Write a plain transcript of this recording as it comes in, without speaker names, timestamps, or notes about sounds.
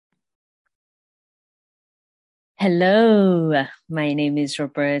Hello, my name is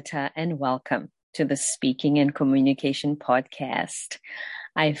Roberta, and welcome to the Speaking and Communication Podcast.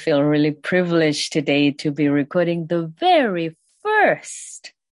 I feel really privileged today to be recording the very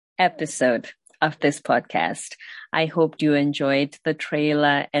first episode of this podcast. I hope you enjoyed the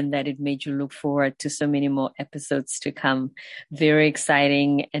trailer and that it made you look forward to so many more episodes to come. Very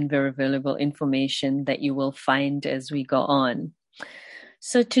exciting and very valuable information that you will find as we go on.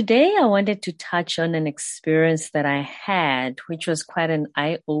 So today I wanted to touch on an experience that I had, which was quite an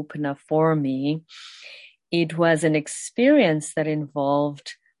eye-opener for me. It was an experience that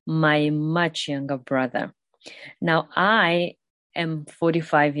involved my much younger brother. Now, I am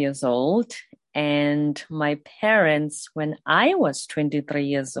 45 years old, and my parents, when I was 23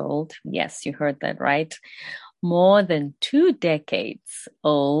 years old, yes, you heard that right, more than 2 decades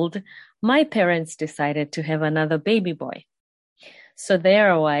old, my parents decided to have another baby boy. So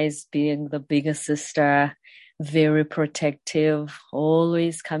there I was, being the bigger sister, very protective,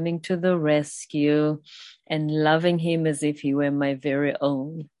 always coming to the rescue and loving him as if he were my very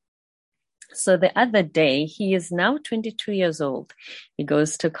own. So the other day, he is now 22 years old. He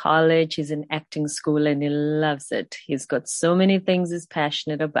goes to college, he's in acting school, and he loves it. He's got so many things he's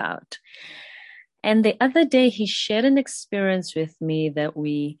passionate about. And the other day, he shared an experience with me that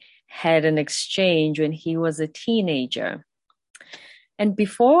we had an exchange when he was a teenager. And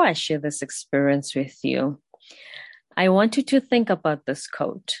before I share this experience with you, I want you to think about this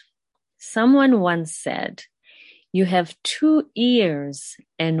quote. Someone once said, "You have 2 ears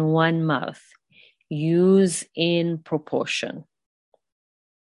and 1 mouth. Use in proportion."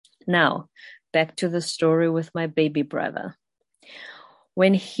 Now, back to the story with my baby brother.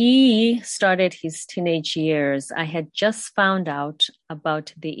 When he started his teenage years, I had just found out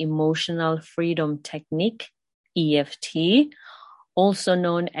about the emotional freedom technique, EFT, also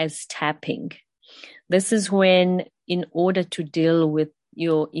known as tapping. This is when, in order to deal with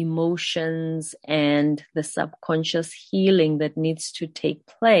your emotions and the subconscious healing that needs to take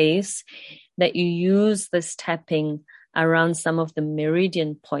place, that you use this tapping around some of the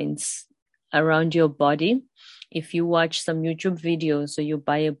meridian points around your body. If you watch some YouTube videos or you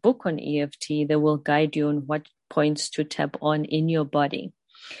buy a book on EFT, they will guide you on what points to tap on in your body.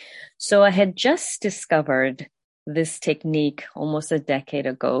 So I had just discovered this technique almost a decade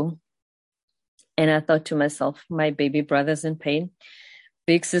ago. And I thought to myself, my baby brother's in pain.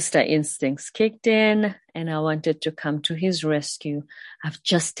 Big sister instincts kicked in, and I wanted to come to his rescue. I've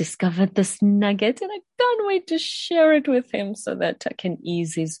just discovered this nugget, and I can't wait to share it with him so that I can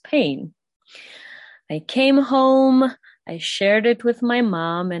ease his pain. I came home, I shared it with my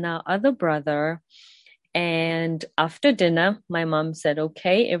mom and our other brother. And after dinner, my mom said,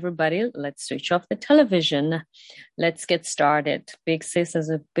 "Okay, everybody, let's switch off the television. Let's get started." Big sis has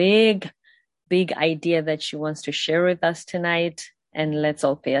a big idea that she wants to share with us tonight, and let's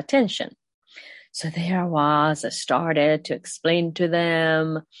all pay attention. So there I was. I started to explain to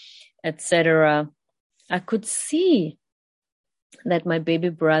them, etc. I could see that my baby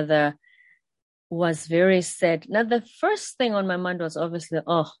brother was very sad. Now, the first thing on my mind was obviously,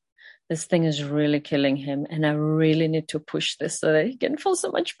 this thing is really killing him, and I really need to push this so that he can feel so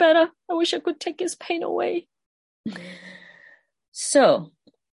much better. I wish I could take his pain away. So,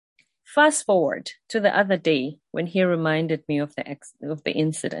 fast forward to the other day when he reminded me of the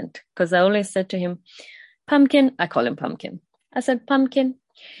incident, because I always said to him, "Pumpkin," I call him Pumpkin. I said, "Pumpkin,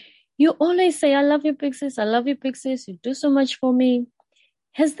 you always say, 'I love you, big sis. I love you, big sis. You do so much for me.'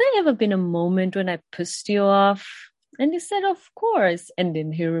 Has there ever been a moment when I pissed you off?" And he said, "Of course." And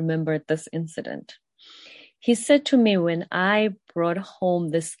then he remembered this incident. He said to me, when I brought home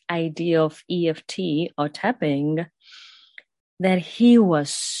this idea of EFT or tapping, that he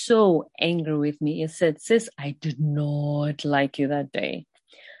was so angry with me. He said, "Sis, I did not like you that day."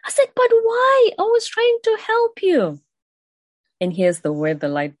 I said, "But why? I was trying to help you." And here's the word the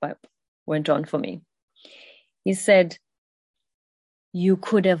light bulb went on for me. He said, "You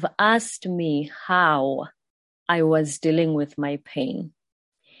could have asked me how I was dealing with my pain.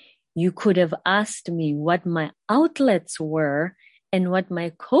 You could have asked me what my outlets were and what my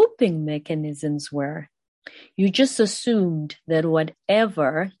coping mechanisms were. You just assumed that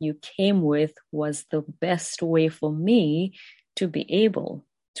whatever you came with was the best way for me to be able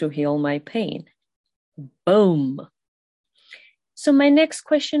to heal my pain." Boom. So my next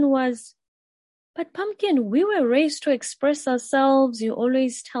question was, "But Pumpkin, we were raised to express ourselves. You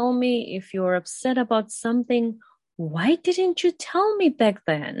always tell me if you're upset about something. Why didn't you tell me back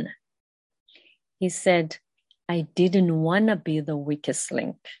then?" He said, "I didn't want to be the weakest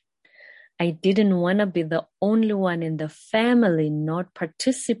link. I didn't want to be the only one in the family not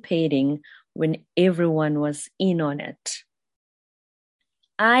participating when everyone was in on it.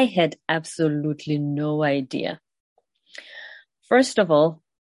 I had absolutely no idea. First of all,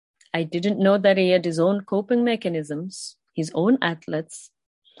 I didn't know that he had his own coping mechanisms, his own outlets,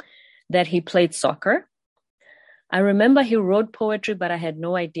 that he played soccer. I remember he wrote poetry, but I had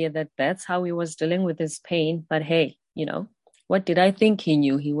no idea that that's how he was dealing with his pain. But hey, what did I think he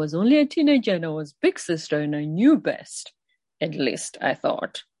knew? He was only a teenager and I was big sister and I knew best. At least I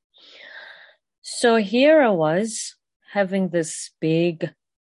thought. So here I was having this big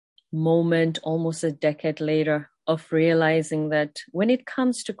moment almost a decade later of realizing that when it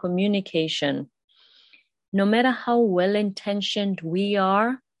comes to communication, no matter how well-intentioned we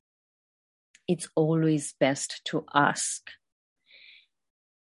are, it's always best to ask.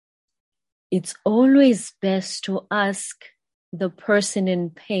 It's always best to ask the person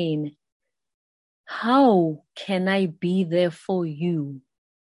in pain, how can I be there for you?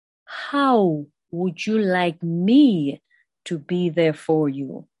 How would you like me to be there for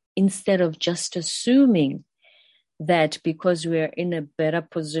you? Instead of just assuming that because we are in a better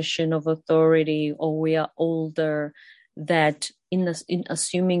position of authority or we are older, that in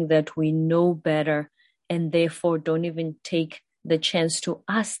assuming that we know better and therefore don't even take the chance to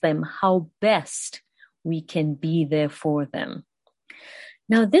ask them how best we can be there for them.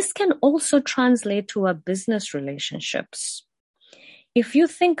 Now, this can also translate to our business relationships. If you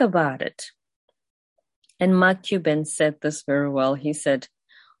think about it, and Mark Cuban said this very well, he said,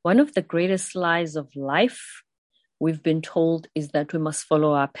 one of the greatest lies of life we've been told is that we must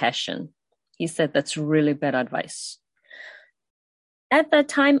follow our passion. He said that's really bad advice. At that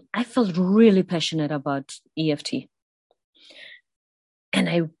time, I felt really passionate about EFT. And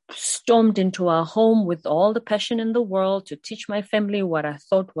I stormed into our home with all the passion in the world to teach my family what I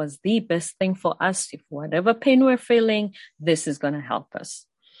thought was the best thing for us. If whatever pain we're feeling, this is going to help us.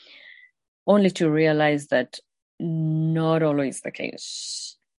 Only to realize that not always the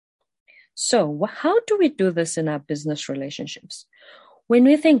case. So how do we do this in our business relationships? When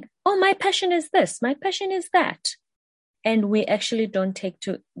we think, oh, my passion is this, my passion is that, and we actually don't take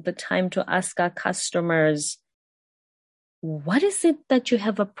the time to ask our customers, what is it that you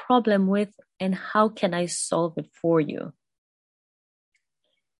have a problem with and how can I solve it for you?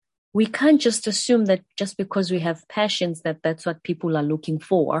 We can't just assume that just because we have passions that that's what people are looking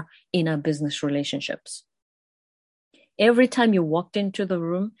for in our business relationships. Every time you walked into the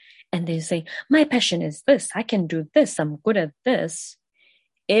room and they say, my passion is this, I can do this, I'm good at this.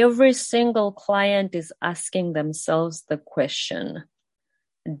 Every single client is asking themselves the question,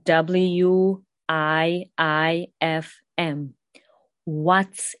 WIIFM,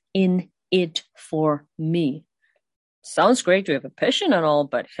 what's in it for me? Sounds great to have a passion and all,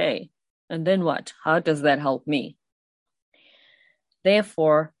 but hey, and then what? How does that help me?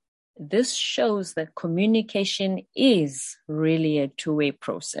 Therefore, this shows that communication is really a two-way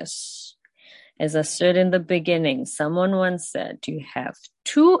process. As I said in the beginning, someone once said, you have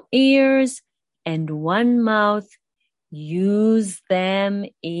 2 ears and 1 mouth. Use them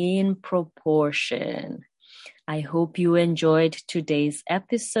in proportion. I hope you enjoyed today's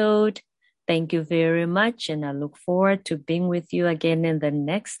episode. Thank you very much, and I look forward to being with you again in the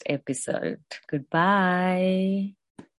next episode. Goodbye.